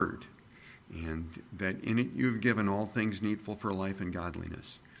and that in it you have given all things needful for life and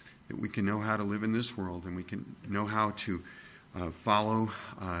godliness, that we can know how to live in this world and we can know how to follow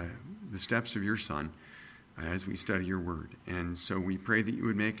the steps of your Son as we study your word. And so we pray that you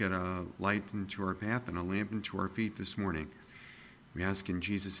would make it a light into our path and a lamp into our feet this morning. We ask in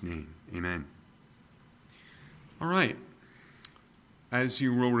Jesus' name, amen. All right. As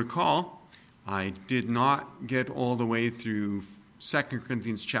you will recall, I did not get all the way through 2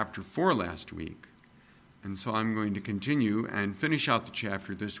 Corinthians chapter 4 last week. And so I'm going to continue and finish out the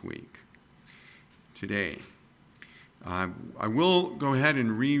chapter this week, today. I will go ahead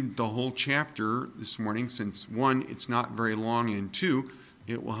and read the whole chapter this morning since, one, it's not very long, and two,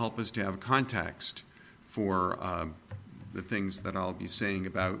 it will help us to have context for the things that I'll be saying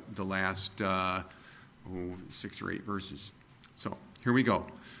about the last 6 or 8 verses. So here we go.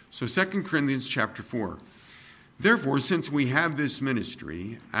 So 2 Corinthians chapter 4. Therefore, since we have this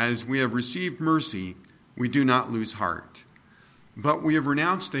ministry, as we have received mercy, we do not lose heart. But we have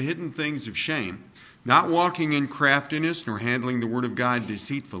renounced the hidden things of shame, not walking in craftiness, nor handling the word of God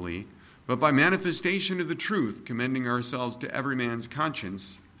deceitfully, but by manifestation of the truth, commending ourselves to every man's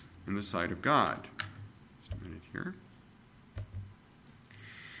conscience in the sight of God. Just a minute here.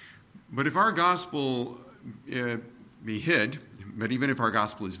 But if our gospel be hid, but even if our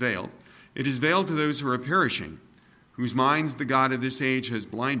gospel is veiled, it is veiled to those who are perishing, whose minds the God of this age has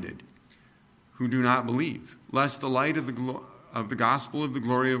blinded, who do not believe, lest the light of the gospel of the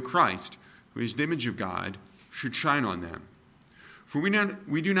glory of Christ, who is the image of God, should shine on them. For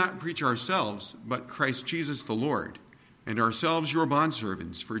we do not preach ourselves, but Christ Jesus the Lord, and ourselves your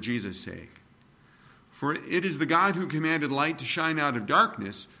bondservants for Jesus' sake. For it is the God who commanded light to shine out of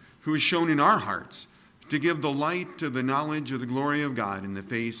darkness, who has shown in our hearts to give the light of the knowledge of the glory of God in the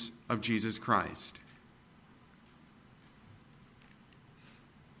face of Jesus Christ.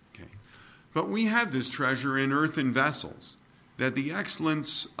 Okay. But we have this treasure in earthen vessels, that the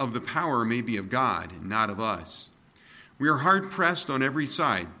excellence of the power may be of God, and not of us. We are hard-pressed on every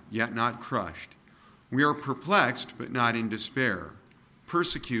side, yet not crushed. We are perplexed, but not in despair,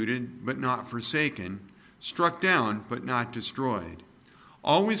 persecuted, but not forsaken, struck down, but not destroyed,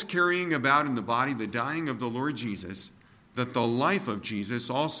 always carrying about in the body the dying of the Lord Jesus, that the life of Jesus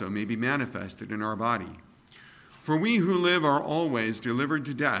also may be manifested in our body. For we who live are always delivered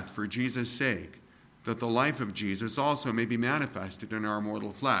to death for Jesus' sake, that the life of Jesus also may be manifested in our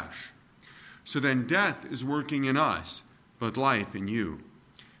mortal flesh. So then death is working in us, but life in you.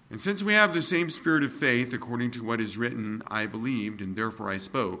 And since we have the same spirit of faith, according to what is written, I believed, and therefore I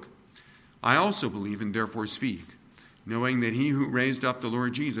spoke, I also believe and therefore speak, knowing that he who raised up the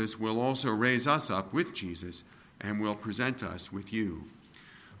Lord Jesus will also raise us up with Jesus, and will present us with you.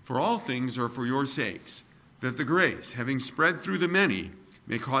 For all things are for your sakes, that the grace, having spread through the many,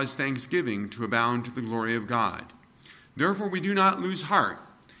 may cause thanksgiving to abound to the glory of God. Therefore we do not lose heart,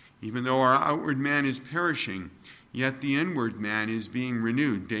 even though our outward man is perishing, yet the inward man is being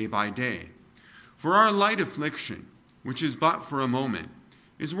renewed day by day. For our light affliction, which is but for a moment,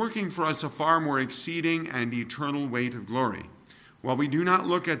 is working for us a far more exceeding and eternal weight of glory, while we do not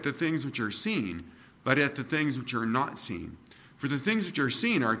look at the things which are seen, but at the things which are not seen. For the things which are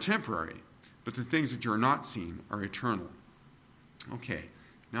seen are temporary, but the things which are not seen are eternal. Okay,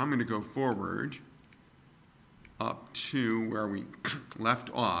 now I'm going to go forward up to where we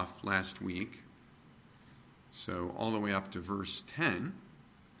left off last week. So all the way up to verse 10.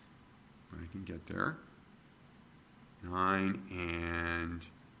 I can get there. 9 and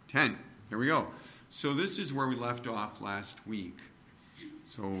 10. Here we go. So this is where we left off last week.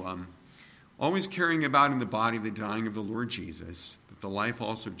 So always carrying about in the body the dying of the Lord Jesus, that the life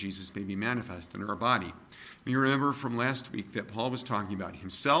also of Jesus may be manifest in our body. And you remember from last week that Paul was talking about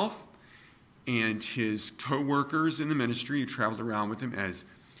himself and his co-workers in the ministry who traveled around with him as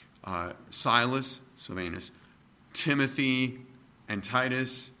Silas, Silvanus, Timothy, and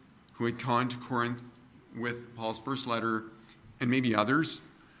Titus, who had gone to Corinth with Paul's first letter, and maybe others.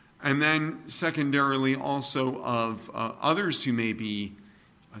 And then secondarily also of others who may be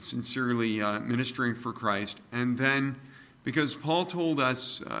sincerely ministering for Christ. And then because Paul told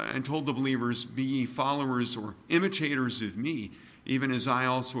us and told the believers, be ye followers or imitators of me, even as I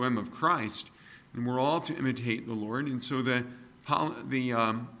also am of Christ. And we're all to imitate the Lord. And so the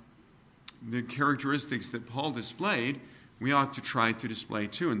characteristics that Paul displayed, we ought to try to display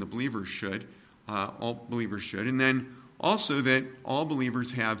too, and the believers should. All believers should. And then also that all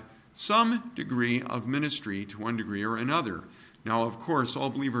believers have some degree of ministry to one degree or another. Now, of course, all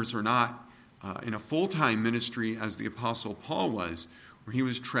believers are not in a full-time ministry as the Apostle Paul was, where he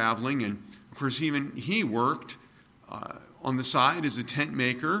was traveling. And, of course, even he worked on the side as a tent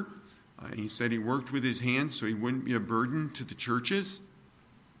maker He said he worked with his hands so he wouldn't be a burden to the churches.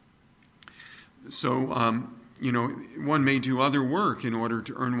 So, one may do other work in order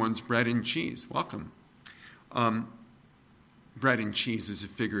to earn one's bread and cheese. Welcome. Bread and cheese is a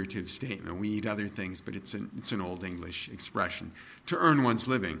figurative statement. We eat other things, but it's an Old English expression. To earn one's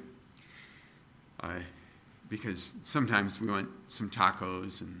living. Because sometimes we want some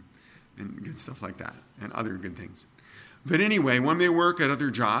tacos and good stuff like that, and other good things. But anyway, one may work at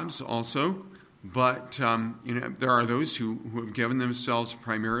other jobs also, but there are those who have given themselves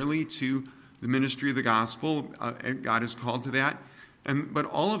primarily to the ministry of the gospel. God is called to that. But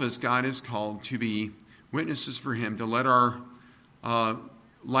all of us, God is called to be witnesses for him, to let our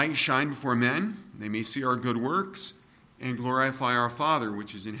light shine before men. They may see our good works and glorify our Father,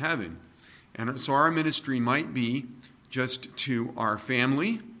 which is in heaven. And so our ministry might be just to our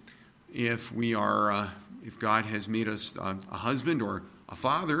family, if God has made us a husband or a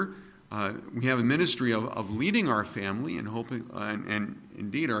father. We have a ministry of leading our family and hoping, and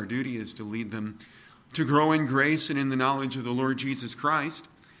indeed our duty is to lead them to grow in grace and in the knowledge of the Lord Jesus Christ.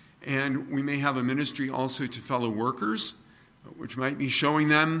 And we may have a ministry also to fellow workers, which might be showing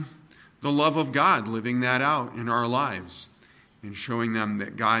them the love of God, living that out in our lives, and showing them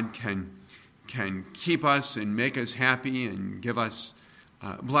that God can keep us and make us happy and give us,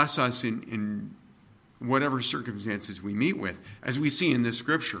 bless us in whatever circumstances we meet with, as we see in this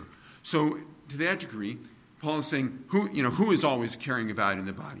scripture. So to that degree, Paul is saying, who is always caring about in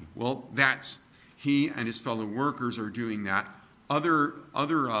the body? Well, that's he and his fellow workers are doing that. Other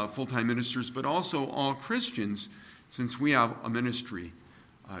full-time ministers, but also all Christians, since we have a ministry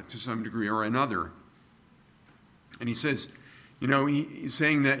to some degree or another. And he says, he's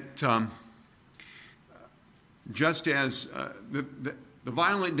saying that just as the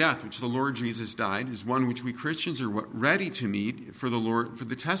violent death which the Lord Jesus died is one which we Christians are ready to meet for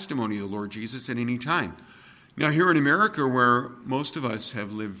the testimony of the Lord Jesus at any time. Now, here in America, where most of us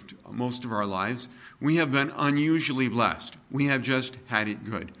have lived most of our lives, we have been unusually blessed. We have just had it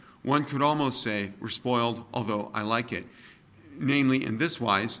good. One could almost say we're spoiled, although I like it. Namely, in this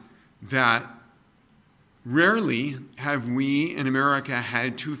wise, that rarely have we in America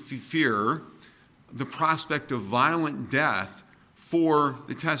had to fear the prospect of violent death for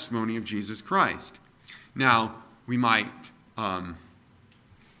the testimony of Jesus Christ. Now, we might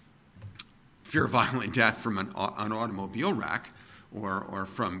fear violent death from an automobile wreck or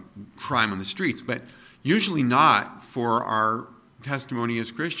from crime on the streets, but usually not for our testimony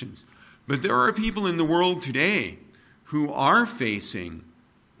as Christians. But there are people in the world today who are facing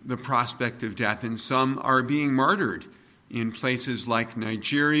the prospect of death, and some are being martyred in places like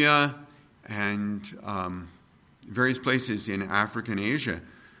Nigeria and various places in Africa and Asia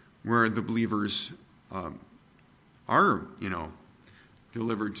where the believers are,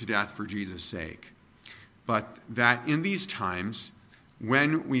 delivered to death for Jesus' sake. But that in these times,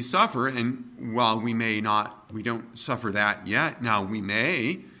 when we suffer, and while we don't suffer that yet, now we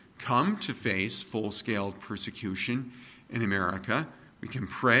may come to face full-scale persecution in America. We can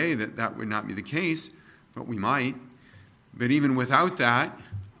pray that that would not be the case, but we might. But even without that,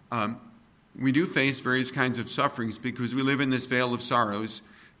 we do face various kinds of sufferings because we live in this vale of sorrows,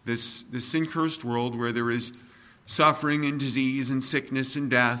 this sin-cursed world where there is suffering and disease and sickness and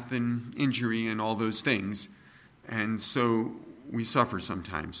death and injury and all those things. And so we suffer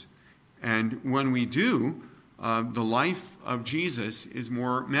sometimes. And when we do, the life of Jesus is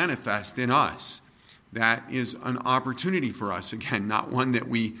more manifest in us. That is an opportunity for us. Again, not one that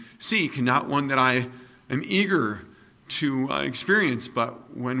we seek, not one that I am eager to experience,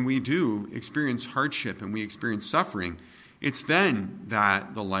 but when we do experience hardship and we experience suffering, it's then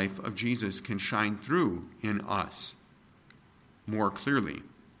that the life of Jesus can shine through in us more clearly.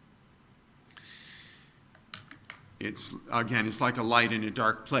 It's like a light in a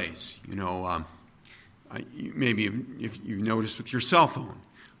dark place. Maybe if you've noticed with your cell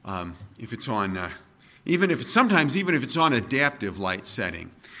phone, if it's on, even if it's on adaptive light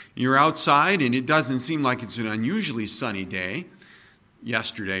setting, you're outside and it doesn't seem like it's an unusually sunny day.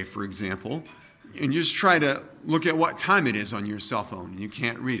 Yesterday, for example, and you just try to look at what time it is on your cell phone, and you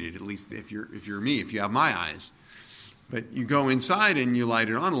can't read it. At least if you're me, if you have my eyes. But you go inside and you light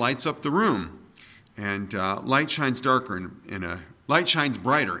it on, it lights up the room, and light shines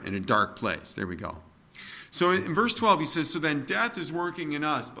brighter in a dark place. There we go. So in verse 12, he says, "So then death is working in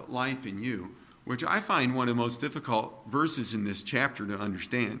us, but life in you," which I find one of the most difficult verses in this chapter to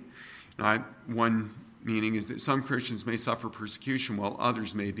understand. One meaning is that some Christians may suffer persecution while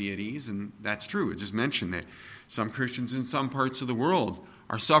others may be at ease, and that's true. It just mentioned that some Christians in some parts of the world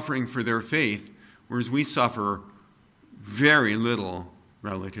are suffering for their faith, whereas we suffer very little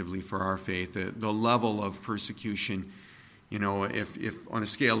relatively for our faith. The level of persecution, if on a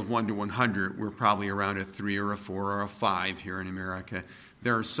scale of 1 to 100, we're probably around a 3 or a 4 or a 5 here in America.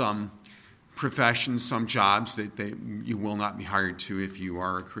 There are some professions, some jobs that you will not be hired to if you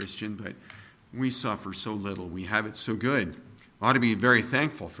are a Christian, but we suffer so little. We have it so good. Ought to be very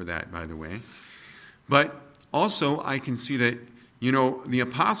thankful for that, by the way. But also, I can see that, the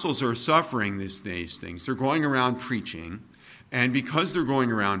apostles are suffering these things. They're going around preaching, and because they're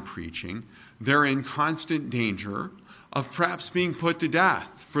going around preaching, they're in constant danger of perhaps being put to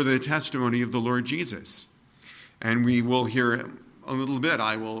death for the testimony of the Lord Jesus. And we will hear a little bit.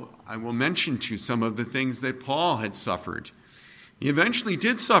 I will mention to you some of the things that Paul had suffered. He eventually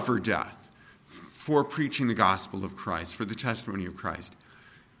did suffer death for preaching the gospel of Christ, for the testimony of Christ.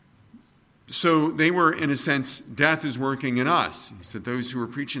 So they were, in a sense, death is working in us. He said those who are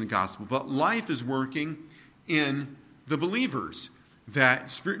preaching the gospel. But life is working in the believers.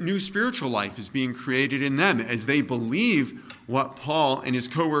 That new spiritual life is being created in them as they believe what Paul and his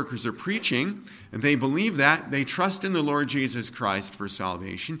co-workers are preaching. And they believe that. They trust in the Lord Jesus Christ for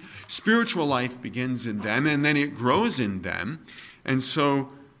salvation. Spiritual life begins in them, and then it grows in them. And so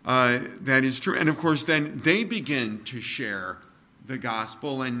that is true. And of course, then they begin to share the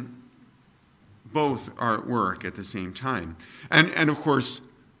gospel, and both are at work at the same time. And of course,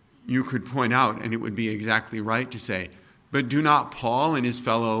 you could point out, and it would be exactly right to say, but do not Paul and his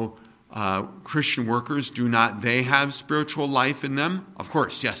fellow Christian workers, do not they have spiritual life in them? Of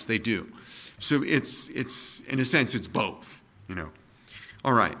course, yes, they do. So it's in a sense, it's both,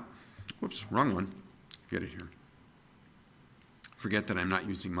 All right. Whoops, wrong one. Get it here. Forget that I'm not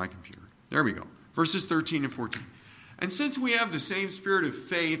using my computer. There we go. Verses 13 and 14. And since we have the same spirit of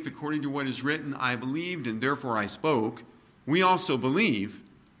faith, according to what is written, I believed and therefore I spoke, we also believe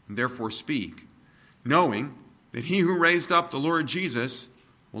and therefore speak, knowing that he who raised up the Lord Jesus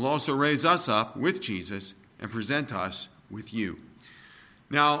will also raise us up with Jesus and present us with you.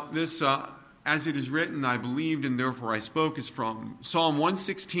 Now, this, as it is written, I believed and therefore I spoke, is from Psalm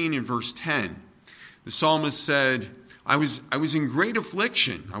 116 and verse 10. The psalmist said, I was in great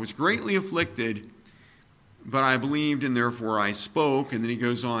affliction. I was greatly afflicted, but I believed and therefore I spoke. And then he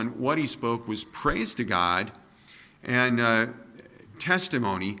goes on, what he spoke was praise to God and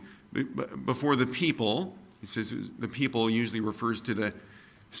testimony before the people. He says the people usually refers to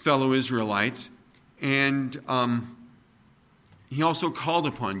his fellow Israelites. And he also called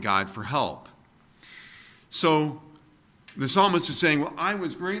upon God for help. So the psalmist is saying, well, I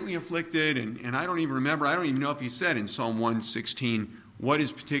was greatly afflicted, and I don't even remember, I don't even know if he said in Psalm 116 what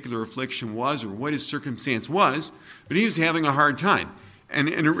his particular affliction was or what his circumstance was, but he was having a hard time. And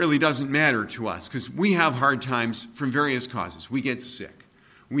it really doesn't matter to us, because we have hard times from various causes. We get sick.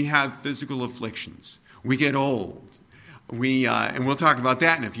 We have physical afflictions. We get old. And we'll talk about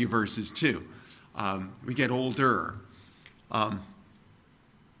that in a few verses too. We get older.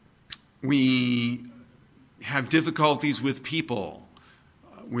 We have difficulties with people,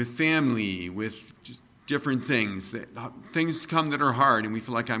 with family, with just different things. Things come that are hard, and we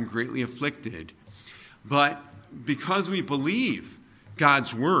feel like I'm greatly afflicted. But because we believe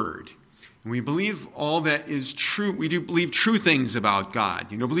God's word, and we believe all that is true, we do believe true things about God.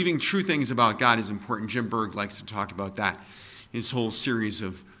 Believing true things about God is important. Jim Berg likes to talk about that. His whole series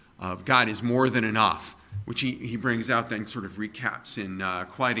of God is more than enough, which he brings out, then sort of recaps in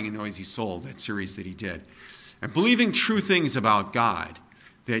Quieting a Noisy Soul, that series that he did. And believing true things about God,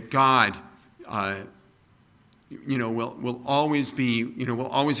 that God, will always be, will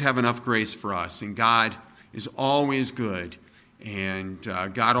always have enough grace for us, and God is always good, and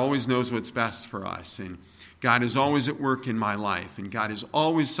God always knows what's best for us, and God is always at work in my life, and God is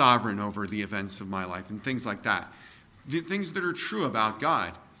always sovereign over the events of my life, and things like that. The things that are true about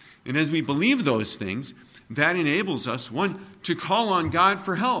God. And as we believe those things, that enables us, one, to call on God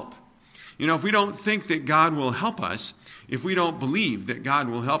for help. If we don't think that God will help us, if we don't believe that God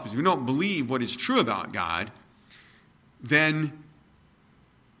will help us, if we don't believe what is true about God, then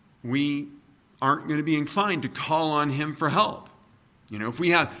we aren't going to be inclined to call on him for help. If we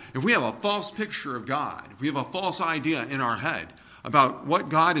have a false picture of God, if we have a false idea in our head about what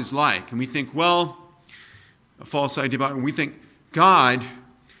God is like, and we think, a false idea about it, and we think God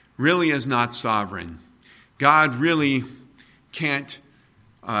really is not sovereign. God really can't.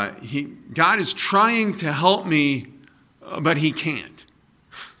 God is trying to help me, but he can't.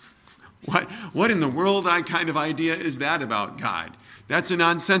 What in the world kind of idea is that about God? That's a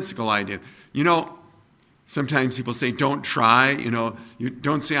nonsensical idea. Sometimes people say, don't try. You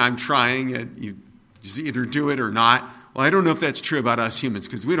don't say I'm trying. You just either do it or not. well, I don't know if that's true about us humans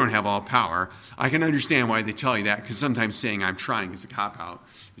because we don't have all power. I can understand why they tell you that, because sometimes saying I'm trying is a cop-out,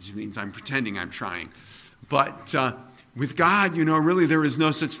 which means I'm pretending I'm trying. But with God, really there is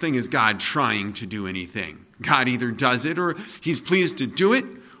no such thing as God trying to do anything. God either does it, or he's pleased to do it,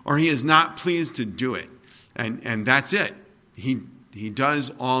 or he is not pleased to do it. And that's it. He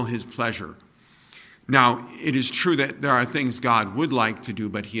does all his pleasure. Now, it is true that there are things God would like to do,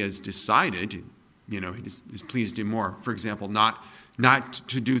 but he has decided, he is pleased in more. For example, not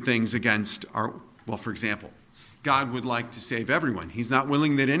to do things against for example, God would like to save everyone. He's not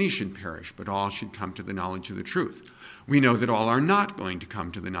willing that any should perish, but all should come to the knowledge of the truth. We know that all are not going to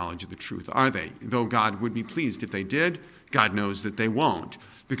come to the knowledge of the truth, are they? Though God would be pleased if they did, God knows that they won't,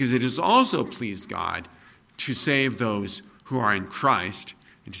 because it has also pleased God to save those who are in Christ,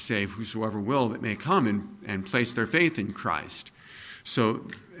 and to save whosoever will that may come and place their faith in Christ. So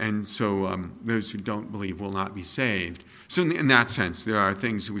those who don't believe will not be saved. So in that sense, there are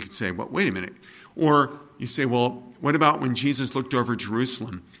things we could say, well, wait a minute. Or you say, well, what about when Jesus looked over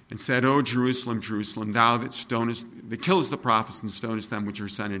Jerusalem and said, "O Jerusalem, Jerusalem, thou that killest the prophets and stonest them which are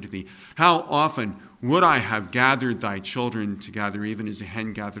sent unto thee, how often would I have gathered thy children together, even as a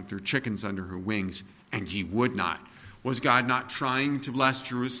hen gathered her chickens under her wings, and ye would not." Was God not trying to bless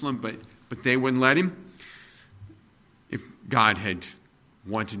Jerusalem, but they wouldn't let him? If God had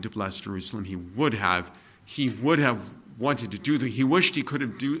wanted to bless Jerusalem, he would have wanted to do that. He wished he could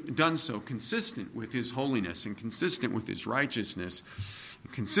have done so consistent with his holiness and consistent with his righteousness,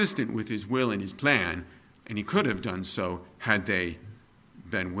 and consistent with his will and his plan, and he could have done so had they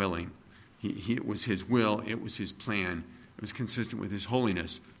been willing. It was his will, it was his plan, it was consistent with his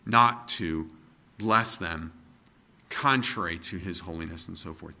holiness not to bless them contrary to his holiness and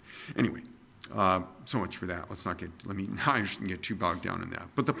so forth. Anyway, so much for that. I shouldn't get too bogged down in that.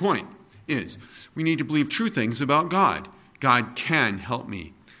 But the point is, we need to believe true things about God. God can help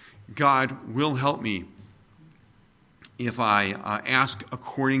me. God will help me if I ask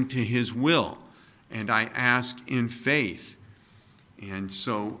according to his will, and I ask in faith. And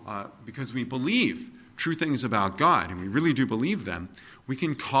so, because we believe true things about God, and we really do believe them, we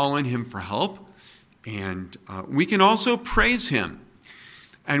can call on him for help. And we can also praise him.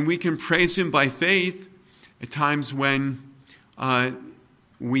 And we can praise him by faith at times when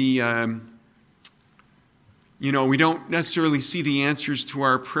we don't necessarily see the answers to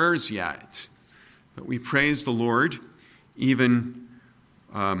our prayers yet. But we praise the Lord even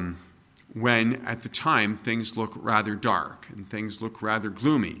when at the time things look rather dark and things look rather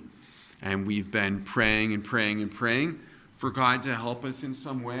gloomy. And we've been praying and praying and praying for God to help us in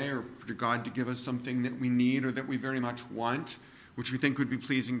some way, or for God to give us something that we need or that we very much want, which we think would be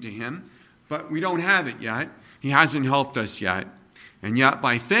pleasing to him. But we don't have it yet. He hasn't helped us yet. And yet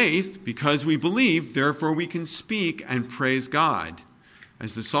by faith, because we believe, therefore we can speak and praise God.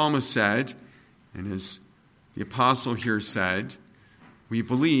 As the psalmist said, and as the apostle here said, we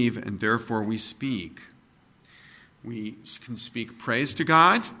believe and therefore we speak. We can speak praise to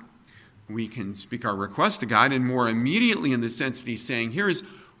God. We can speak our request to God, and more immediately in the sense that he's saying here is,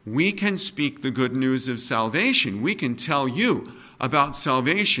 we can speak the good news of salvation. We can tell you about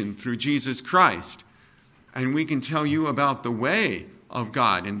salvation through Jesus Christ, and we can tell you about the way of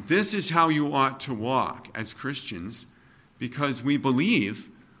God. And this is how you ought to walk as Christians, because we believe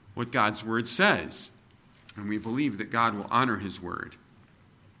what God's word says, and we believe that God will honor his word.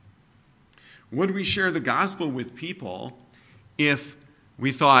 Would we share the gospel with people if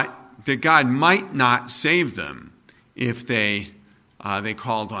we thought that God might not save them if they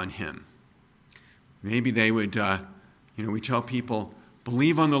called on him? Maybe they would, we tell people,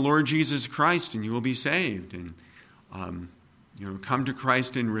 believe on the Lord Jesus Christ and you will be saved. And, come to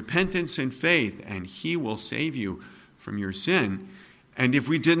Christ in repentance and faith and he will save you from your sin. And if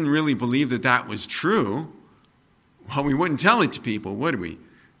we didn't really believe that that was true, well, we wouldn't tell it to people, would we?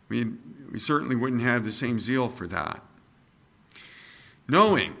 We certainly wouldn't have the same zeal for that.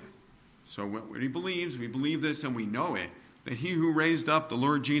 Knowing, so what he believes, we believe this and we know it, that he who raised up the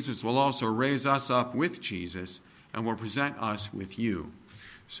Lord Jesus will also raise us up with Jesus and will present us with you.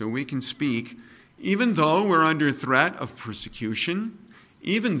 So we can speak, even though we're under threat of persecution,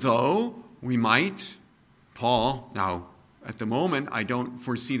 even though we might, Paul, now at the moment I don't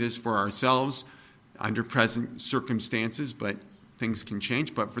foresee this for ourselves under present circumstances, but things can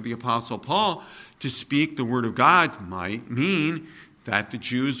change. But for the Apostle Paul, to speak the word of God might mean that the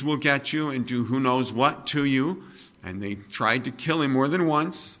Jews will get you and do who knows what to you. And they tried to kill him more than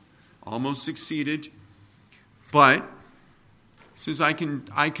once, almost succeeded. But he says, I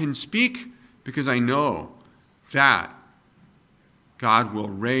can speak because I know that God will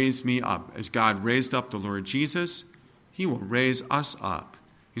raise me up. As God raised up the Lord Jesus, he will raise us up.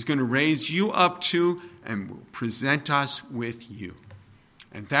 He's going to raise you up too and will present us with you.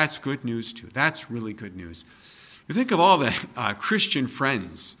 And that's good news too. That's really good news. You think of all the Christian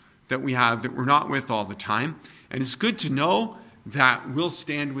friends that we have that we're not with all the time, and it's good to know that we'll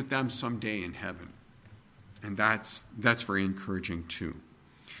stand with them someday in heaven. And that's very encouraging too.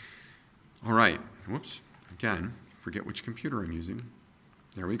 All right. Whoops. Again, forget which computer I'm using.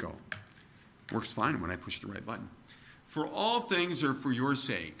 There we go. Works fine when I push the right button. For all things are for your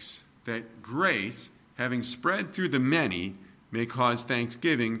sakes, that grace, having spread through the many, may cause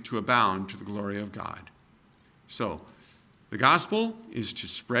thanksgiving to abound to the glory of God. So, the gospel is to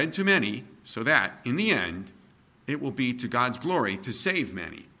spread to many so that, in the end, it will be to God's glory to save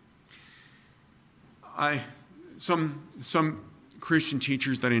many. Some Christian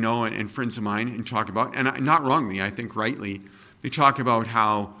teachers that I know and friends of mine and talk about, and not wrongly, I think rightly, they talk about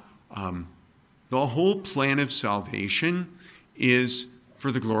how the whole plan of salvation is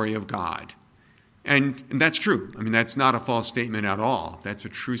for the glory of God. And that's true. I mean, that's not a false statement at all. That's a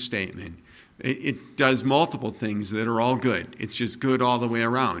true statement. It does multiple things that are all good. It's just good all the way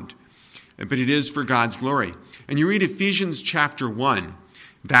around. But it is for God's glory. And you read Ephesians chapter 1,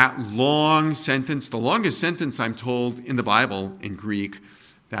 that long sentence, the longest sentence I'm told in the Bible in Greek,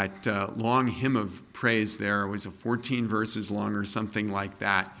 that long hymn of praise there was 14 verses long or something like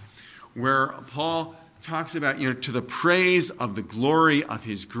that, where Paul talks about, to the praise of the glory of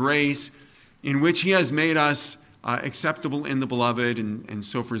his grace, in which he has made us acceptable in the beloved, and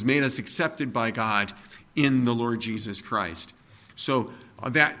so forth, has made us accepted by God in the Lord Jesus Christ. So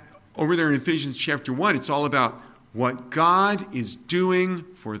that over there in Ephesians chapter 1, it's all about what God is doing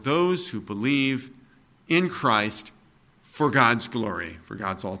for those who believe in Christ for God's glory, for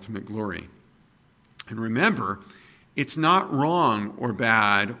God's ultimate glory. And remember, it's not wrong or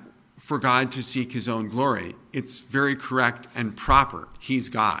bad for God to seek his own glory. It's very correct and proper. He's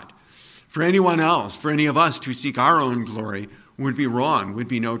God. For anyone else, for any of us to seek our own glory would be wrong, would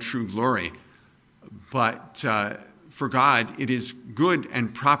be no true glory. But for God, it is good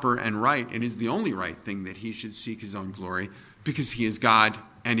and proper and right, and is the only right thing that he should seek his own glory, because he is God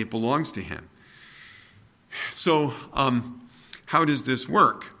and it belongs to him. So how does this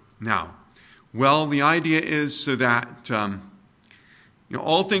work now? Well, the idea is so that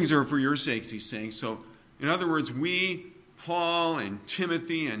all things are for your sakes, he's saying. So, in other words, we, Paul and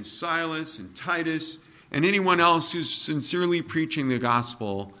Timothy and Silas and Titus and anyone else who's sincerely preaching the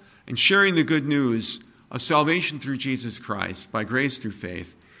gospel and sharing the good news of salvation through Jesus Christ by grace through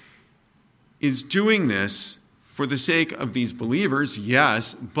faith, is doing this for the sake of these believers,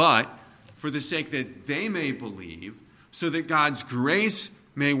 yes, but for the sake that they may believe, so that God's grace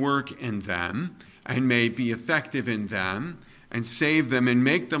may work in them and may be effective in them and save them and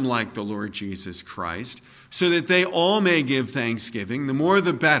make them like the Lord Jesus Christ, so that they all may give thanksgiving, the more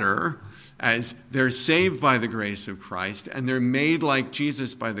the better, as they're saved by the grace of Christ and they're made like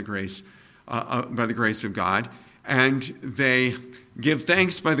Jesus by the grace of God, and they give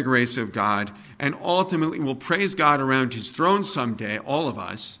thanks by the grace of God, and ultimately will praise God around his throne someday, all of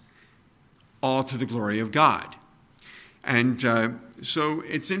us, all to the glory of God. And so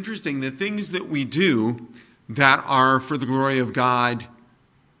it's interesting, the things that we do that are for the glory of God,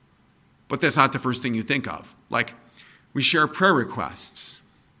 but that's not the first thing you think of. Like, we share prayer requests.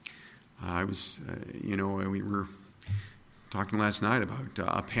 We were talking last night about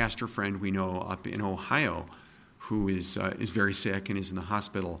a pastor friend we know up in Ohio who is very sick and is in the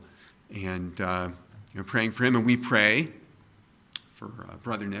hospital, and praying for him. And we pray for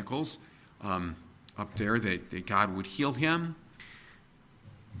Brother Nichols up there that God would heal him.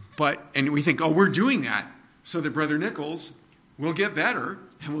 And we think, we're doing that so that Brother Nichols will get better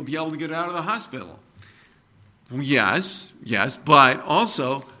and will be able to get out of the hospital. Well, yes, but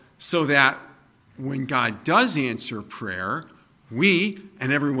also so that when God does answer prayer, we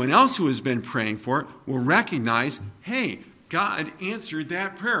and everyone else who has been praying for it will recognize, hey, God answered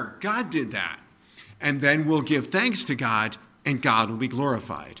that prayer. God did that. And then we'll give thanks to God, and God will be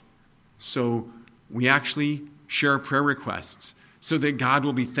glorified. So we actually share prayer requests so that God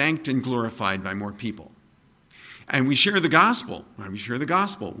will be thanked and glorified by more people. And we share the gospel. Why do we share the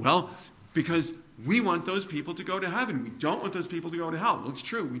gospel? Well, because we want those people to go to heaven. We don't want those people to go to hell. Well, it's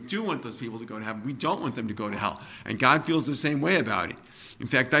true. We do want those people to go to heaven. We don't want them to go to hell. And God feels the same way about it. In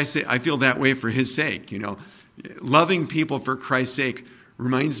fact, I feel that way for his sake. Loving people for Christ's sake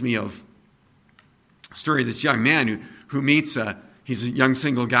reminds me of a story of this young man who meets he's a young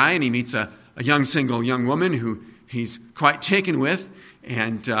single guy, and he meets a young single young woman who he's quite taken with,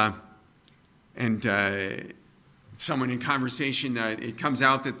 and someone in conversation, it comes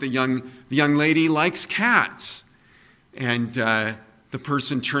out that the young lady likes cats. And the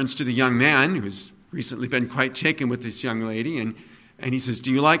person turns to the young man who's recently been quite taken with this young lady, and he says,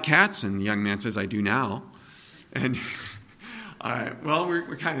 "Do you like cats?" And the young man says, "I do now." And, well,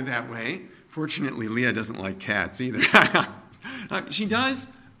 we're kind of that way. Fortunately, Leah doesn't like cats either. She does?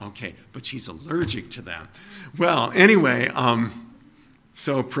 Okay, but she's allergic to them. Well, anyway,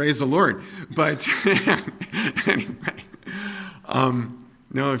 so praise the Lord. But anyway,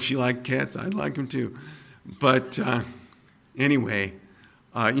 no, if she liked cats, I'd like them too. But anyway,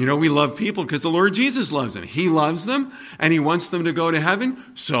 we love people because the Lord Jesus loves them. He loves them, and he wants them to go to heaven.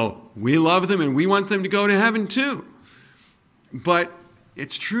 So we love them, and we want them to go to heaven too. But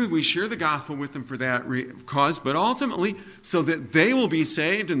it's true, we share the gospel with them for that cause, but ultimately so that they will be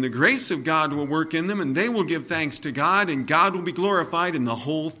saved and the grace of God will work in them and they will give thanks to God and God will be glorified in the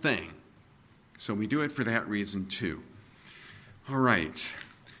whole thing. So we do it for that reason too. All right,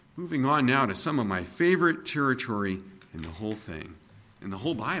 moving on now to some of my favorite territory in the whole thing, in the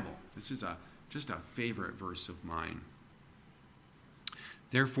whole Bible. This is just a favorite verse of mine.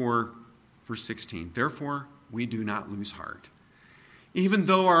 Therefore, verse 16, therefore we do not lose heart. Even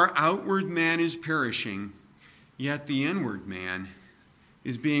though our outward man is perishing, yet the inward man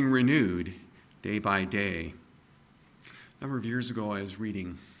is being renewed day by day. A number of years ago, I was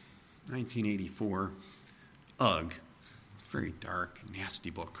reading 1984, Ugh. It's a very dark, nasty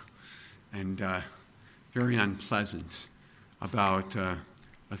book, and very unpleasant, about a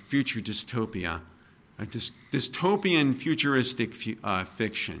future dystopia, a dystopian futuristic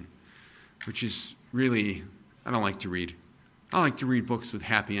fiction, which is really, I don't like to read. I like to read books with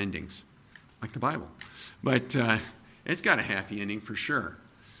happy endings, like the Bible. But it's got a happy ending for sure.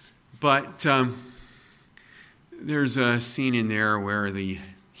 But there's a scene in there where the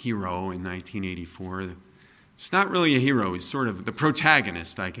hero in 1984, it's not really a hero, he's sort of the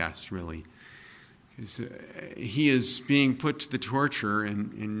protagonist, I guess, really. He is being put to the torture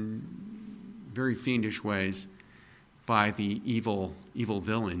in very fiendish ways by the evil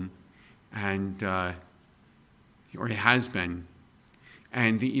villain, and or it has been.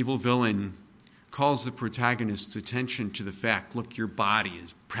 And the evil villain calls the protagonist's attention to the fact, look, your body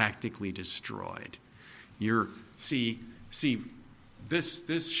is practically destroyed. See,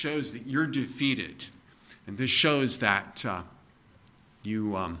 this shows that you're defeated. And this shows that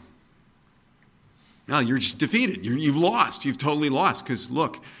you're just defeated. You've lost. You've totally lost. Because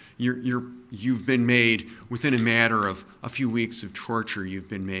look, you've been made, within a matter of a few weeks of torture, you've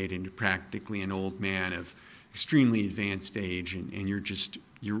been made into practically an old man of extremely advanced age, and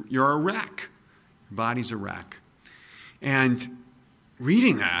you're a wreck. Your body's a wreck. And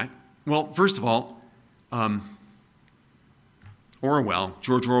reading that, well, first of all,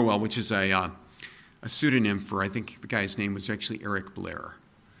 George Orwell, which is a pseudonym for, I think the guy's name was actually Eric Blair,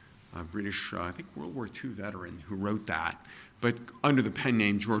 a British, I think World War II veteran who wrote that, but under the pen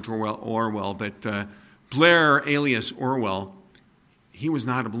name George Orwell. But Blair, alias Orwell, he was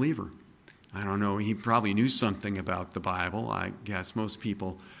not a believer. I don't know, he probably knew something about the Bible. I guess most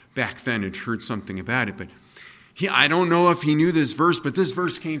people back then had heard something about it, but I don't know if he knew this verse, but this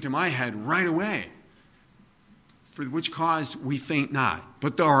verse came to my head right away. For which cause we faint not,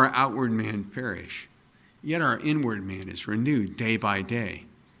 but though our outward man perish, yet our inward man is renewed day by day.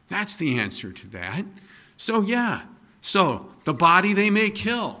 That's the answer to that. So the body they may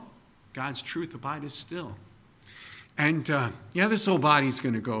kill, God's truth abideth still. And this old body's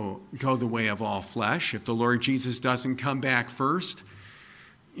going to go the way of all flesh if the Lord Jesus doesn't come back first.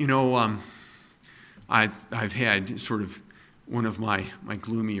 I've had sort of one of my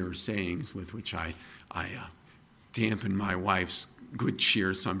gloomier sayings with which I dampen my wife's good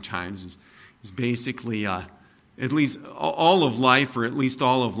cheer sometimes is basically at least all of life, or at least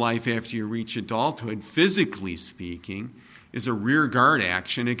all of life after you reach adulthood, physically speaking, is a rear guard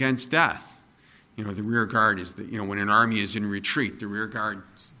action against death. The rear guard is when an army is in retreat, the rear guard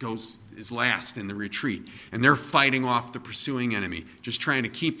is last in the retreat, and they're fighting off the pursuing enemy, just trying to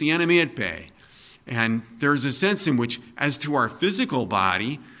keep the enemy at bay. And there's a sense in which, as to our physical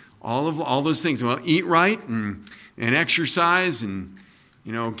body, all those things, well, eat right and exercise and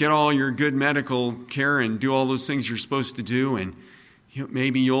get all your good medical care and do all those things you're supposed to do, and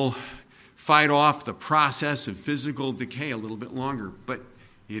maybe you'll fight off the process of physical decay a little bit longer. But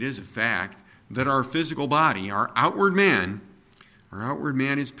it is a fact that our physical body, our outward man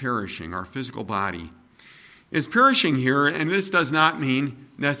is perishing. Our physical body is perishing here, and this does not mean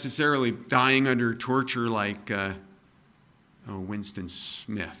necessarily dying under torture like Winston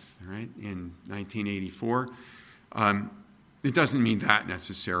Smith, right, in 1984. It doesn't mean that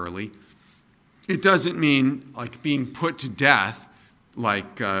necessarily. It doesn't mean like being put to death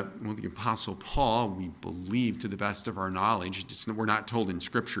the Apostle Paul, we believe to the best of our knowledge, we're not told in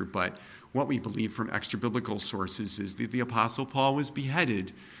Scripture, but what we believe from extra-biblical sources is that the Apostle Paul was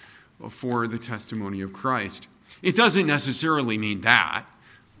beheaded for the testimony of Christ. It doesn't necessarily mean that.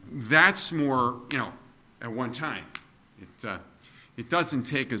 That's more, at one time. It doesn't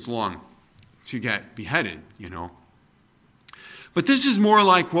take as long to get beheaded, But this is more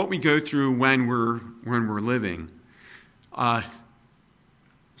like what we go through when we're living.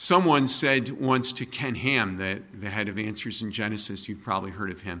 Someone said once to Ken Ham, the head of Answers in Genesis, you've probably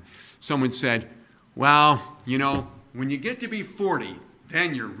heard of him. Someone said, well, when you get to be 40,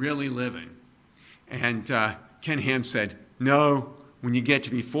 then you're really living. And Ken Ham said, no, when you get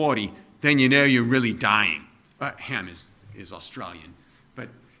to be 40, then you're really dying. Ham is Australian, but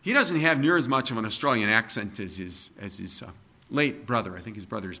he doesn't have near as much of an Australian accent as his late brother. I think his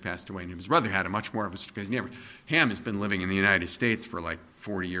brother has passed away, and his brother had a much more of a, because Ham has been living in the United States for like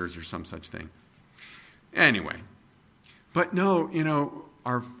 40 years or some such thing. Anyway, but no,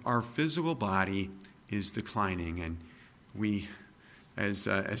 our physical body is declining, and we, as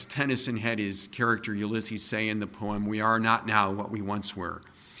Tennyson had his character Ulysses say in the poem, we are not now what we once were.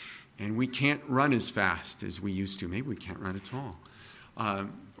 And we can't run as fast as we used to. Maybe we can't run at all.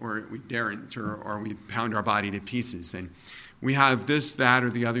 Or we daren't, or we pound our body to pieces. And we have this, that, or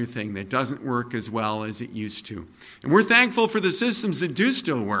the other thing that doesn't work as well as it used to. And we're thankful for the systems that do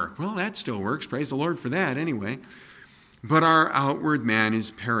still work. Well, that still works. Praise the Lord for that anyway. But our outward man is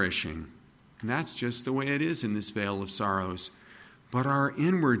perishing. And that's just the way it is in this vale of sorrows. But our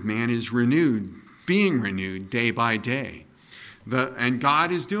inward man is renewed, being renewed day by day. And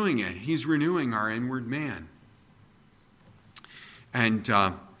God is doing it. He's renewing our inward man. And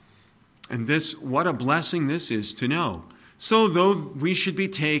this, what a blessing this is to know. So though we should be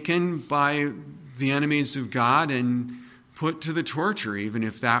taken by the enemies of God and put to the torture, even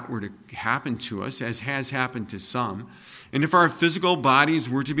if that were to happen to us, as has happened to some, and if our physical bodies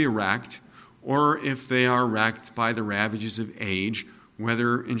were to be wrecked, or if they are wrecked by the ravages of age,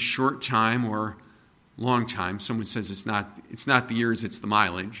 whether in short time or long time. Someone says it's not the years, it's the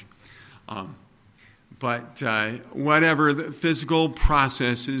mileage. But whatever the physical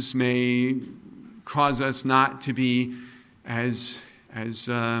processes may cause us not to be as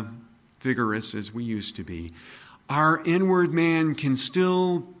vigorous as we used to be, our inward man can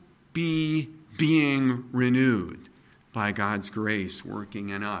still be being renewed by God's grace working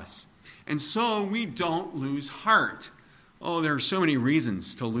in us. And so we don't lose heart. Oh, there are so many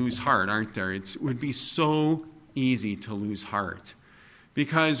reasons to lose heart, aren't there? It would be so easy to lose heart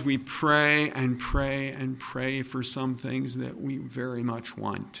because we pray and pray and pray for some things that we very much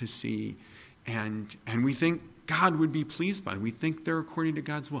want to see. And we think God would be pleased by it. We think they're according to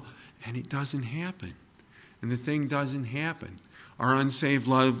God's will. And it doesn't happen. And the thing doesn't happen. Our unsaved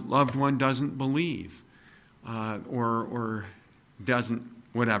loved one doesn't believe or doesn't,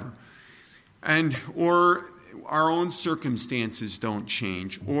 whatever. Or our own circumstances don't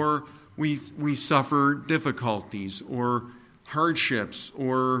change, or we suffer difficulties or hardships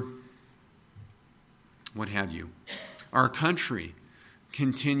or what have you. Our country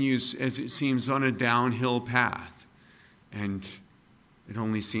continues, as it seems, on a downhill path, and it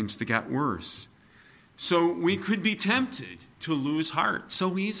only seems to get worse. So we could be tempted to lose heart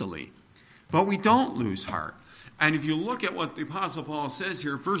so easily, but we don't lose heart. And if you look at what the Apostle Paul says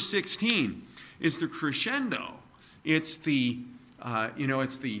here, verse 16 is the crescendo. It's the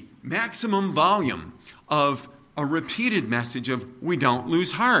maximum volume of a repeated message of we don't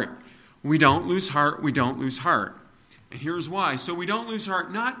lose heart. We don't lose heart. We don't lose heart. And here's why. So we don't lose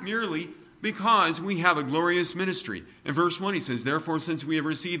heart not merely because we have a glorious ministry. In verse 1 he says, therefore, since we have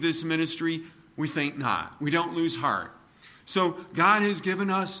received this ministry, we faint not. We don't lose heart. So God has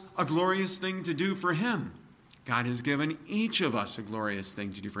given us a glorious thing to do for him. God has given each of us a glorious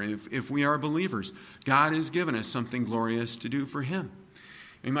thing to do for him. If we are believers, God has given us something glorious to do for him.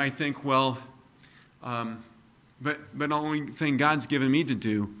 You might think, well, but the only thing God's given me to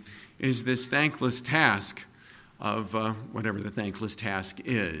do is this thankless task of whatever the thankless task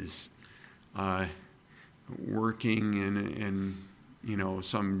is. Working in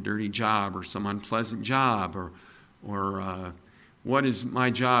some dirty job or some unpleasant job or what has my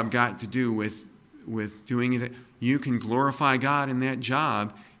job got to do with doing it? You can glorify God in that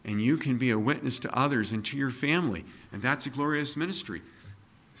job, and you can be a witness to others and to your family, and that's a glorious ministry.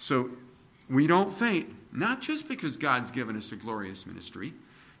 So we don't faint, not just because God's given us a glorious ministry,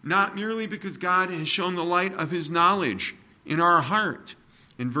 not merely because God has shown the light of his knowledge in our heart.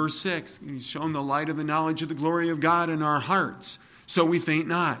 In verse 6, he's shown the light of the knowledge of the glory of God in our hearts. So we faint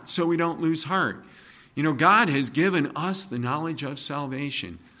not, so we don't lose heart. God has given us the knowledge of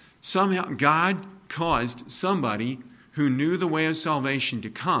salvation. Somehow God caused somebody who knew the way of salvation to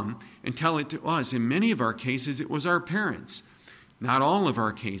come and tell it to us. In many of our cases, it was our parents. Not all of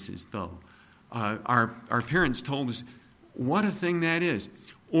our cases, though. Our parents told us what a thing that is.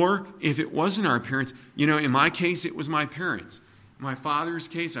 Or if it wasn't our parents, in my case, it was my parents. In my father's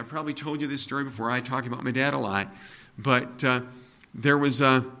case, I probably told you this story before. I talk about my dad a lot. But there was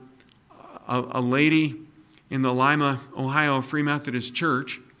a lady in the Lima, Ohio Free Methodist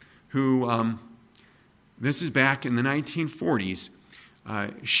Church who, this is back in the 1940s,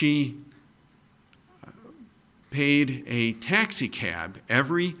 she paid a taxi cab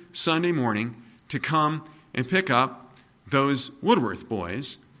every Sunday morning to come and pick up those Woodworth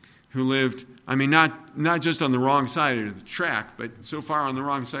boys who lived, not just on the wrong side of the track, but so far on the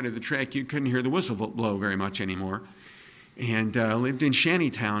wrong side of the track you couldn't hear the whistle blow very much anymore, and lived in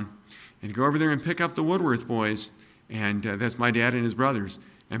Shantytown, and go over there and pick up the Woodworth boys, and that's my dad and his brothers,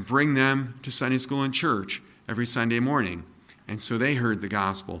 and bring them to Sunday school and church every Sunday morning. And so they heard the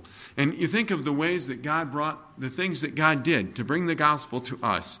gospel. And you think of the ways that God brought, the things that God did to bring the gospel to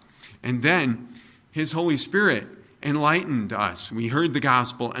us. And then his Holy Spirit enlightened us. We heard the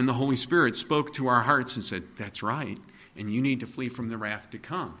gospel, and the Holy Spirit spoke to our hearts and said, that's right, and you need to flee from the wrath to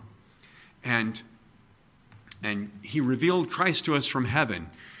come. And he revealed Christ to us from heaven,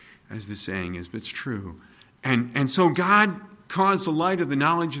 as the saying is, but it's true. And so God caused the light of the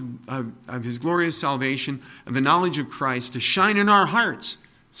knowledge of his glorious salvation and the knowledge of Christ to shine in our hearts.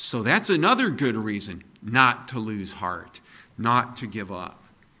 So that's another good reason not to lose heart, not to give up.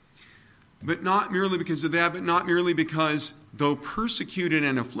 But not merely because of that, but not merely because, though persecuted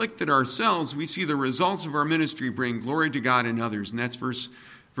and afflicted ourselves, we see the results of our ministry bring glory to God and others. And that's verse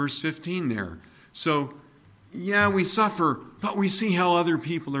 15 there. So, yeah, we suffer, but we see how other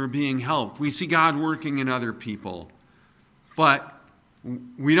people are being helped. We see God working in other people. But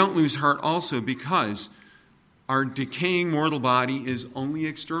we don't lose heart also because our decaying mortal body is only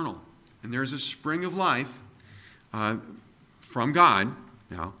external. And there's a spring of life from God,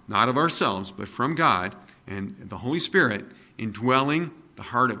 now, not of ourselves, but from God, and the Holy Spirit indwelling the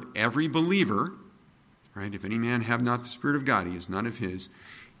heart of every believer. Right? If any man have not the Spirit of God, he is none of his.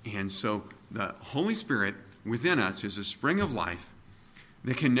 And so the Holy Spirit within us is a spring of life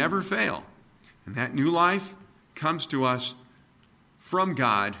that can never fail. And that new life comes to us from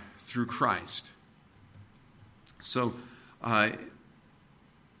God through Christ. So our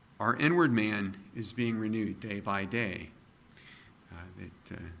inward man is being renewed day by day.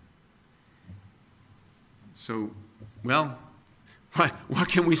 What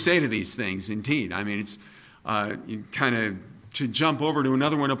can we say to these things? Indeed, it's you kind of to jump over to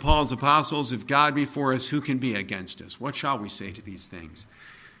another one of Paul's apostles. If God be for us, who can be against us? What shall we say to these things?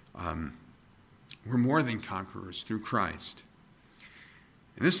 We're more than conquerors through Christ.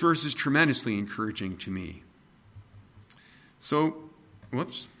 And this verse is tremendously encouraging to me. So,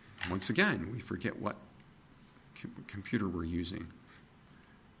 once again, we forget what computer we're using.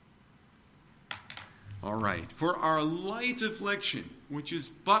 All right. For our light affliction, which is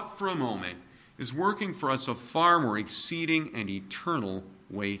but for a moment, is working for us a far more exceeding and eternal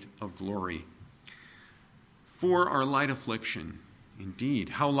weight of glory. For our light affliction. Indeed.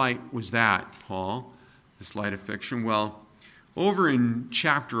 How light was that, Paul? This light affliction? Well, over in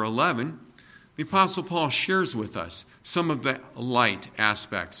chapter 11, the Apostle Paul shares with us some of the light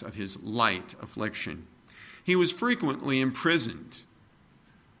aspects of his light affliction. He was frequently imprisoned.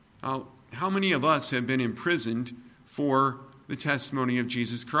 How many of us have been imprisoned for the testimony of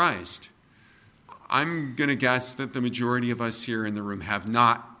Jesus Christ? I'm going to guess that the majority of us here in the room have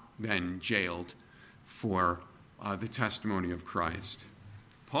not been jailed for the testimony of Christ.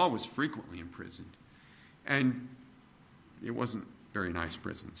 Paul was frequently imprisoned, and it wasn't very nice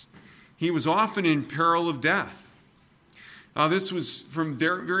prisons. He was often in peril of death. This was from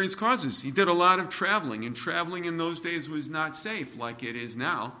various causes. He did a lot of traveling, and traveling in those days was not safe like it is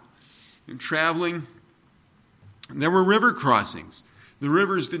now. In traveling, there were river crossings. The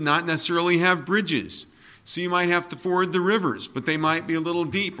rivers did not necessarily have bridges, so you might have to ford the rivers, but they might be a little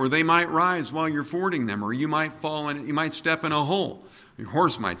deep, or they might rise while you're fording them, or you might fall in it. You might step in a hole. Your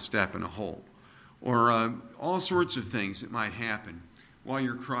horse might step in a hole, or all sorts of things that might happen while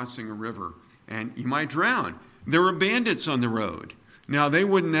you're crossing a river, and you might drown. There were bandits on the road. Now, they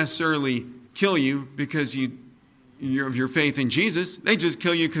wouldn't necessarily kill you because of your faith in Jesus. They just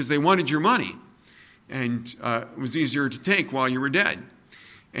kill you because they wanted your money, and it was easier to take while you were dead.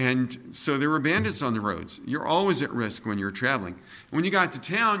 And so there were bandits on the roads. You're always at risk when you're traveling. When you got to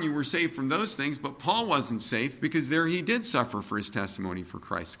town, you were safe from those things, but Paul wasn't safe because there he did suffer for his testimony for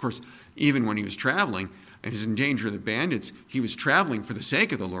Christ. Of course, even when he was traveling and he was in danger of the bandits, he was traveling for the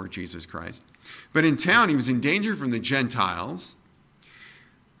sake of the Lord Jesus Christ. But in town, he was in danger from the Gentiles.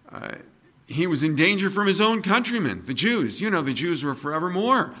 He was in danger from his own countrymen, the Jews. The Jews were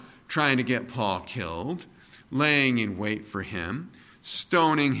forevermore trying to get Paul killed, laying in wait for him,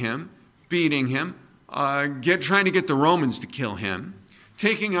 stoning him, beating him, trying to get the Romans to kill him,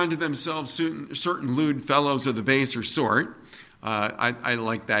 taking unto themselves certain lewd fellows of the baser sort. I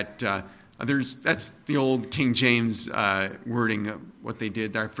like that. That's the old King James wording of what they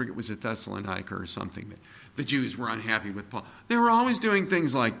did. I forget, it was at Thessalonica or something. The Jews were unhappy with Paul. They were always doing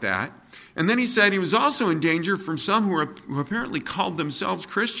things like that. And then he said he was also in danger from some who apparently called themselves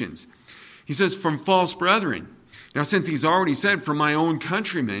Christians. He says, from false brethren. Now, since he's already said from my own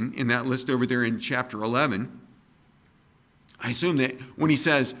countrymen in that list over there in chapter 11, I assume that when he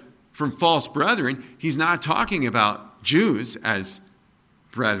says from false brethren, he's not talking about Jews as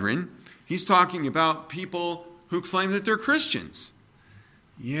brethren. He's talking about people who claim that they're Christians.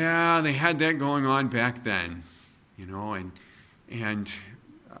 Yeah, they had that going on back then, and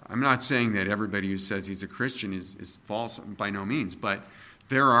I'm not saying that everybody who says he's a Christian is false, by no means, but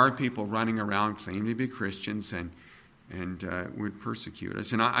there are people running around claiming to be Christians and would persecute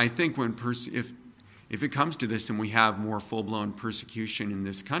us. And I think if it comes to this and we have more full-blown persecution in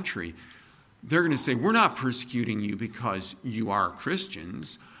this country, they're going to say, we're not persecuting you because you are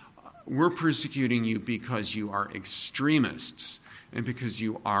Christians. We're persecuting you because you are extremists and because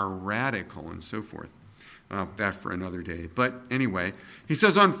you are radical and so forth. That for another day. But anyway, he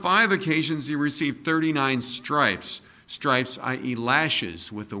says on 5 occasions he received 39 stripes. Stripes, i.e.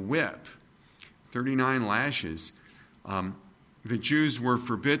 lashes with a whip. 39 lashes. The Jews were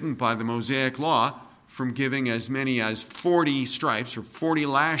forbidden by the Mosaic law from giving as many as 40 stripes or 40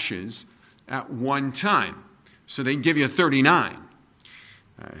 lashes at one time. So they give you 39.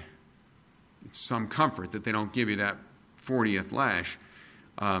 It's some comfort that they don't give you that 40th lash.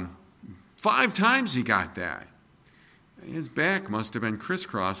 5 times he got that. His back must have been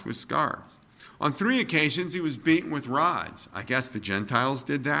crisscrossed with scars. On 3 occasions, he was beaten with rods. I guess the Gentiles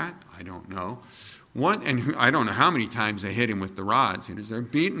did that. I don't know. I don't know how many times they hit him with the rods. They're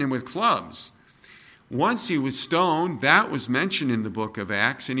beating him with clubs. Once he was stoned. That was mentioned in the book of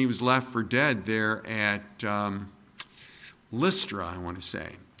Acts, and he was left for dead there at Lystra, I want to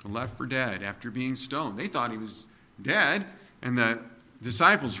say. Left for dead after being stoned. They thought he was dead, and the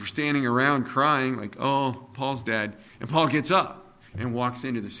disciples were standing around crying like, oh, Paul's dead. And Paul gets up and walks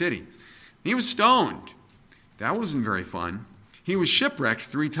into the city. He was stoned. That wasn't very fun. He was shipwrecked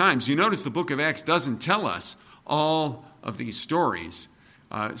 3 times. You notice the book of Acts doesn't tell us all of these stories.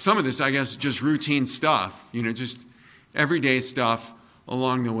 Some of this, I guess, is just routine stuff, just everyday stuff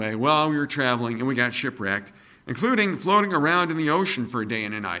along the way. Well, we were traveling and we got shipwrecked, including floating around in the ocean for a day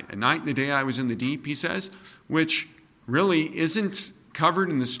and a night. A night and a day I was in the deep, he says, which really isn't covered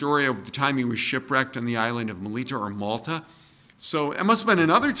in the story of the time he was shipwrecked on the island of Melita or Malta. So it must have been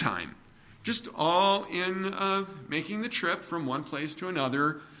another time. Just all in making the trip from one place to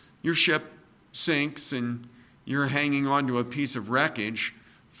another. Your ship sinks and you're hanging onto a piece of wreckage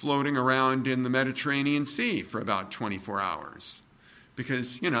floating around in the Mediterranean Sea for about 24 hours.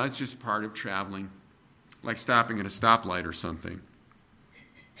 Because, it's just part of traveling, like stopping at a stoplight or something.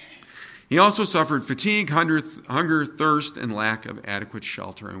 He also suffered fatigue, hunger, thirst, and lack of adequate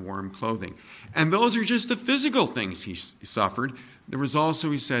shelter and warm clothing. And those are just the physical things he suffered. There was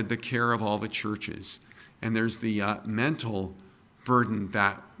also, he said, the care of all the churches. And there's the mental burdens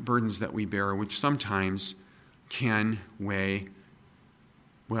that we bear, which sometimes can weigh,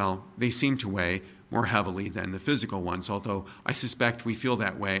 they seem to weigh more heavily than the physical ones, although I suspect we feel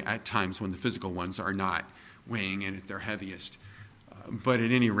that way at times when the physical ones are not weighing in at their heaviest. But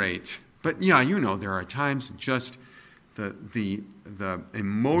at any rate, there are times just the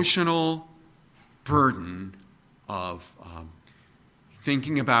emotional burden of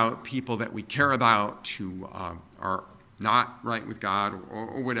thinking about people that we care about who are not right with God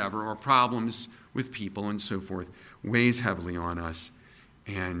or whatever, or problems with people and so forth, weighs heavily on us.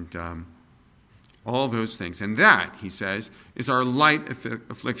 And all those things. And that, he says, is our light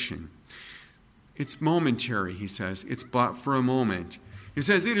affliction. It's momentary, he says. It's but for a moment. He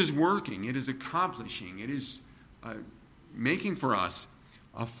says it is working, it is accomplishing, it is making for us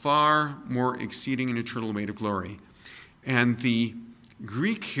a far more exceeding and eternal weight of glory. And the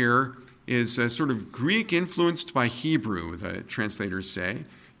Greek here is sort of Greek influenced by Hebrew, the translators say.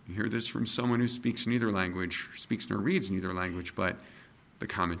 You hear this from someone who speaks neither language, speaks nor reads neither language, but the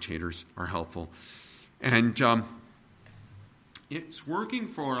commentators are helpful. And it's working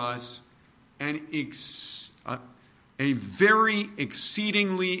for us a very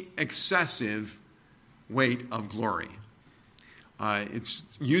exceedingly excessive weight of glory. It's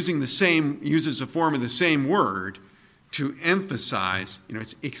uses a form of the same word to emphasize,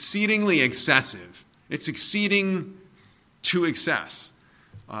 it's exceedingly excessive. It's exceeding to excess,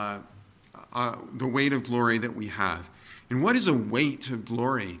 the weight of glory that we have. And what is a weight of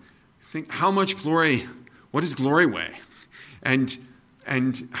glory? Think how much glory, what does glory weigh? And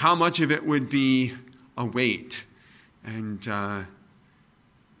how much of it would be a weight? And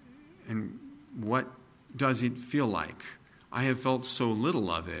what does it feel like? I have felt so little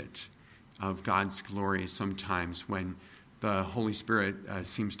of it, of God's glory, sometimes when the Holy Spirit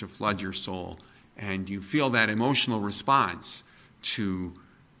seems to flood your soul and you feel that emotional response to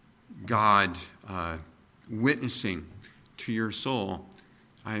God witnessing to your soul.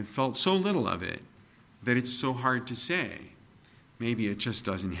 I have felt so little of it that it's so hard to say. Maybe it just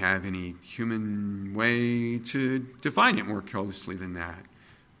doesn't have any human way to define it more closely than that.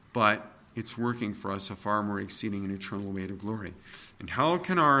 But it's working for us a far more exceeding and eternal weight of glory. And how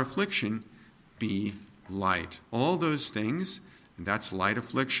can our affliction be light? All those things, and that's light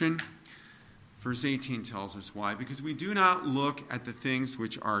affliction. Verse 18 tells us why. Because we do not look at the things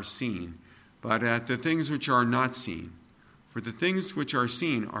which are seen, but at the things which are not seen. For the things which are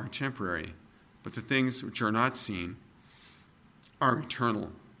seen are temporary, but the things which are not seen are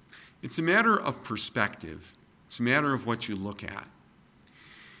eternal. It's a matter of perspective. It's a matter of what you look at.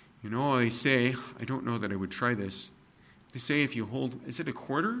 They say, I don't know that I would try this. They say if you hold, is it a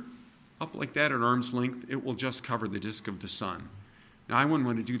quarter? Up like that at arm's length, it will just cover the disk of the sun. Now, I wouldn't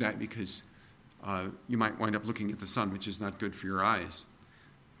want to do that because you might wind up looking at the sun, which is not good for your eyes.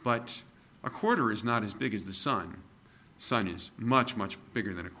 But a quarter is not as big as the sun. The sun is much, much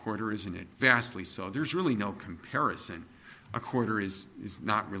bigger than a quarter, isn't it? Vastly so. There's really no comparison. A quarter is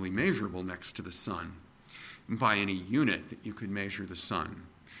not really measurable next to the sun by any unit that you could measure the sun.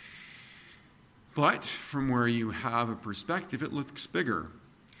 But from where you have a perspective, it looks bigger.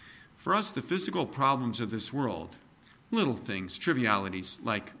 For us, the physical problems of this world, little things, trivialities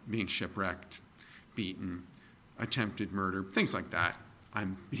like being shipwrecked, beaten, attempted murder, things like that.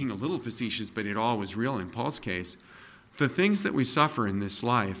 I'm being a little facetious, but it all was real in Paul's case. The things that we suffer in this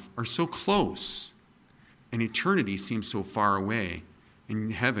life are so close, and eternity seems so far away,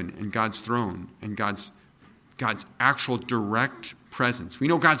 in heaven and God's throne and God's actual direct presence. We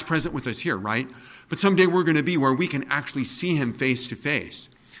know God's present with us here, right? But someday we're going to be where we can actually see him face to face,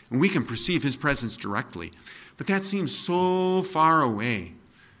 and we can perceive his presence directly. But that seems so far away,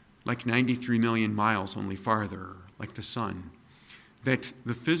 like 93 million miles only farther, like the sun, that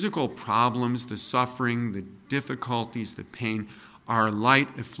the physical problems, the suffering, the difficulties, the pain are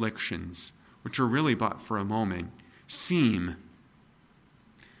light afflictions, which are really but for a moment, seem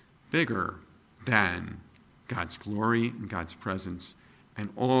bigger than God's glory and God's presence and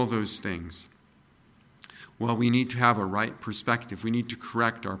all those things. Well, we need to have a right perspective. We need to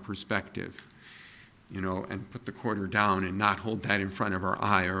correct our perspective, and put the quarter down and not hold that in front of our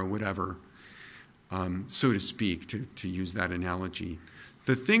eye or whatever, so to speak, to use that analogy.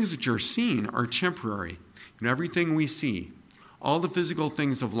 The things which are seen are temporary. And everything we see, all the physical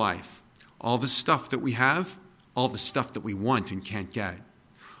things of life, all the stuff that we have, all the stuff that we want and can't get,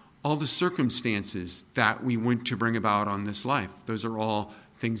 all the circumstances that we want to bring about on this life, those are all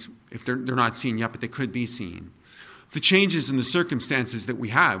things, if they're not seen yet, but they could be seen. The changes in the circumstances that we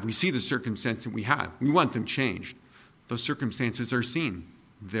have, we see the circumstance that we have. We want them changed. Those circumstances are seen.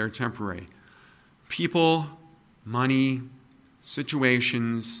 They're temporary. People, money,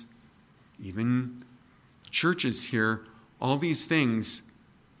 situations, even churches here, all these things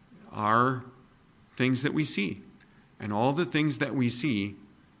are things that we see. And all the things that we see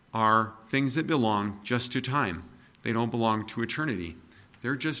are things that belong just to time. They don't belong to eternity.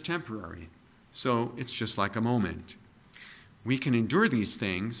 They're just temporary. So it's just like a moment. We can endure these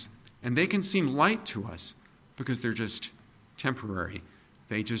things, and they can seem light to us because they're just temporary.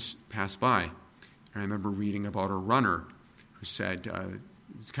 They just pass by. And I remember reading about a runner who said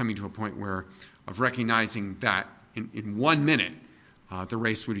was coming to a point of recognizing that in 1 minute the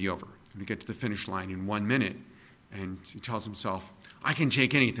race would be over. To get to the finish line in 1 minute. And he tells himself, I can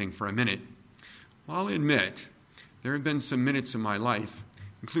take anything for a minute. Well, I'll admit, there have been some minutes in my life,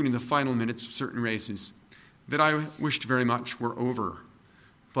 including the final minutes of certain races, that I wished very much were over.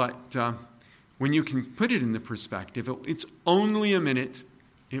 But when you can put it in the perspective, it's only a minute,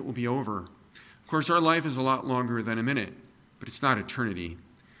 it will be over. Of course, our life is a lot longer than a minute, but it's not eternity.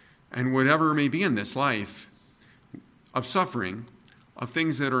 And whatever may be in this life of suffering, of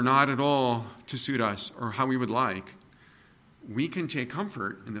things that are not at all to suit us or how we would like, we can take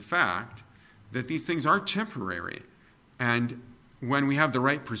comfort in the fact that these things are temporary. And when we have the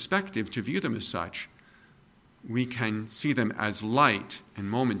right perspective to view them as such, we can see them as light and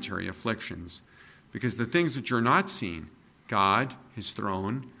momentary afflictions. Because the things which are not seen, God, his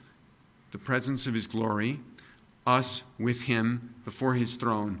throne, the presence of his glory, us with him before his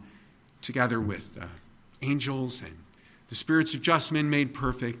throne, together with angels and the spirits of just men made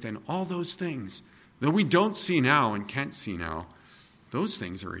perfect, and all those things, though we don't see now and can't see now, those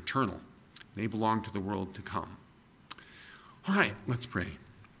things are eternal. They belong to the world to come. All right, let's pray.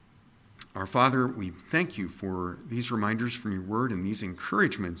 Our Father, we thank you for these reminders from your word and these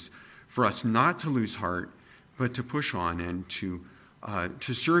encouragements for us not to lose heart, but to push on and to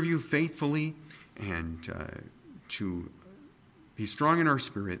serve you faithfully and to be strong in our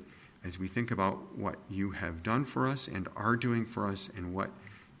spirit as we think about what you have done for us and are doing for us and what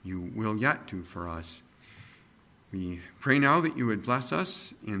you will yet do for us. We pray now that you would bless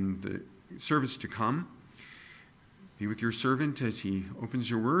us in the service to come. Be with your servant as he opens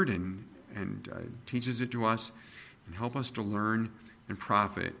your word and teaches it to us, and help us to learn and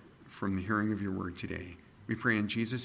profit from the hearing of your word today. We pray in Jesus'